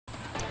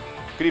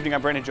Good evening,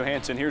 I'm Brandon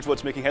Johansson. Here's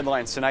what's making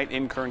headlines tonight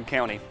in Kern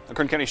County. A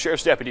Kern County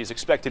Sheriff's deputy is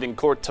expected in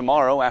court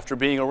tomorrow after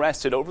being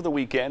arrested over the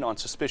weekend on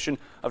suspicion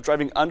of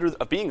being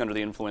under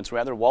the influence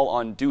while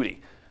on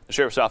duty. The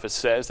Sheriff's Office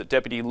says that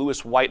Deputy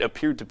Lewis White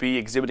appeared to be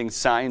exhibiting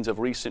signs of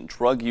recent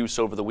drug use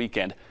over the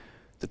weekend.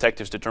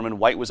 Detectives determined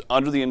White was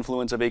under the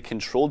influence of a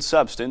controlled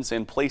substance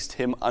and placed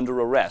him under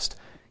arrest.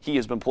 He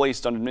has been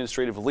placed on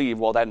administrative leave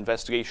while that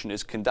investigation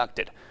is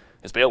conducted.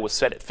 His bail was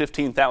set at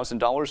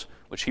 $15,000,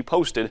 which he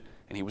posted,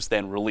 and he was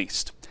then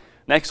released.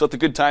 Next, let the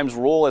good times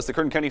roll as the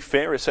Kern County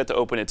Fair is set to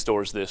open its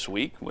doors this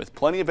week with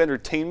plenty of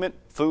entertainment,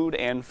 food,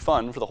 and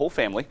fun for the whole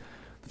family.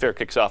 The fair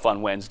kicks off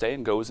on Wednesday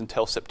and goes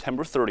until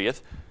September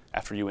 30th.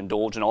 After you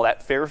indulge in all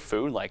that fair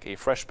food like a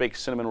fresh baked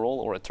cinnamon roll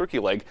or a turkey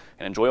leg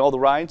and enjoy all the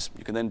rides,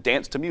 you can then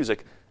dance to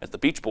music as the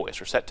Beach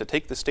Boys are set to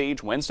take the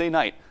stage Wednesday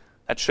night.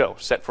 That show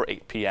set for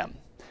 8 p.m.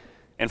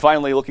 And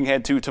finally, looking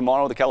ahead to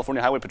tomorrow, the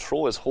California Highway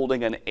Patrol is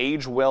holding an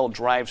Age Well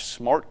Drive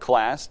Smart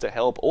class to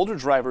help older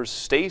drivers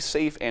stay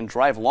safe and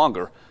drive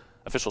longer.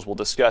 Officials will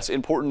discuss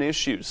important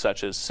issues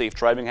such as safe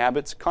driving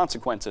habits,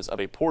 consequences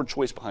of a poor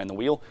choice behind the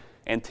wheel,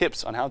 and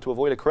tips on how to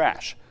avoid a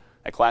crash.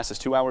 That class is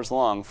 2 hours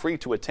long, free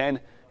to attend,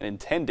 and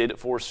intended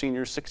for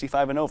seniors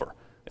 65 and over.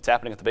 It's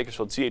happening at the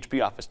Bakersfield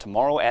CHP office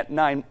tomorrow at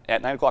 9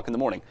 o'clock in the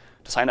morning.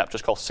 To sign up,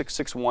 just call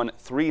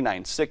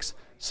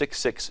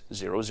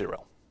 661-396-6600.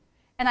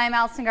 And I'm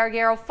Allison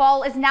Gargaro.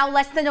 Fall is now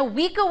less than a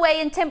week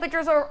away and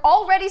temperatures are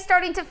already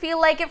starting to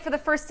feel like it for the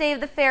first day of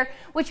the fair,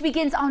 which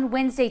begins on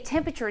Wednesday.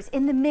 Temperatures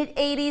in the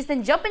mid-80s,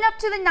 then jumping up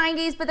to the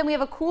 90s, but then we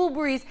have a cool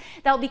breeze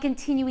that will be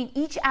continuing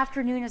each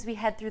afternoon as we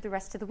head through the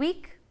rest of the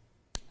week.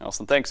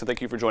 Allison, thanks, and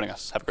thank you for joining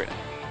us. Have a great night.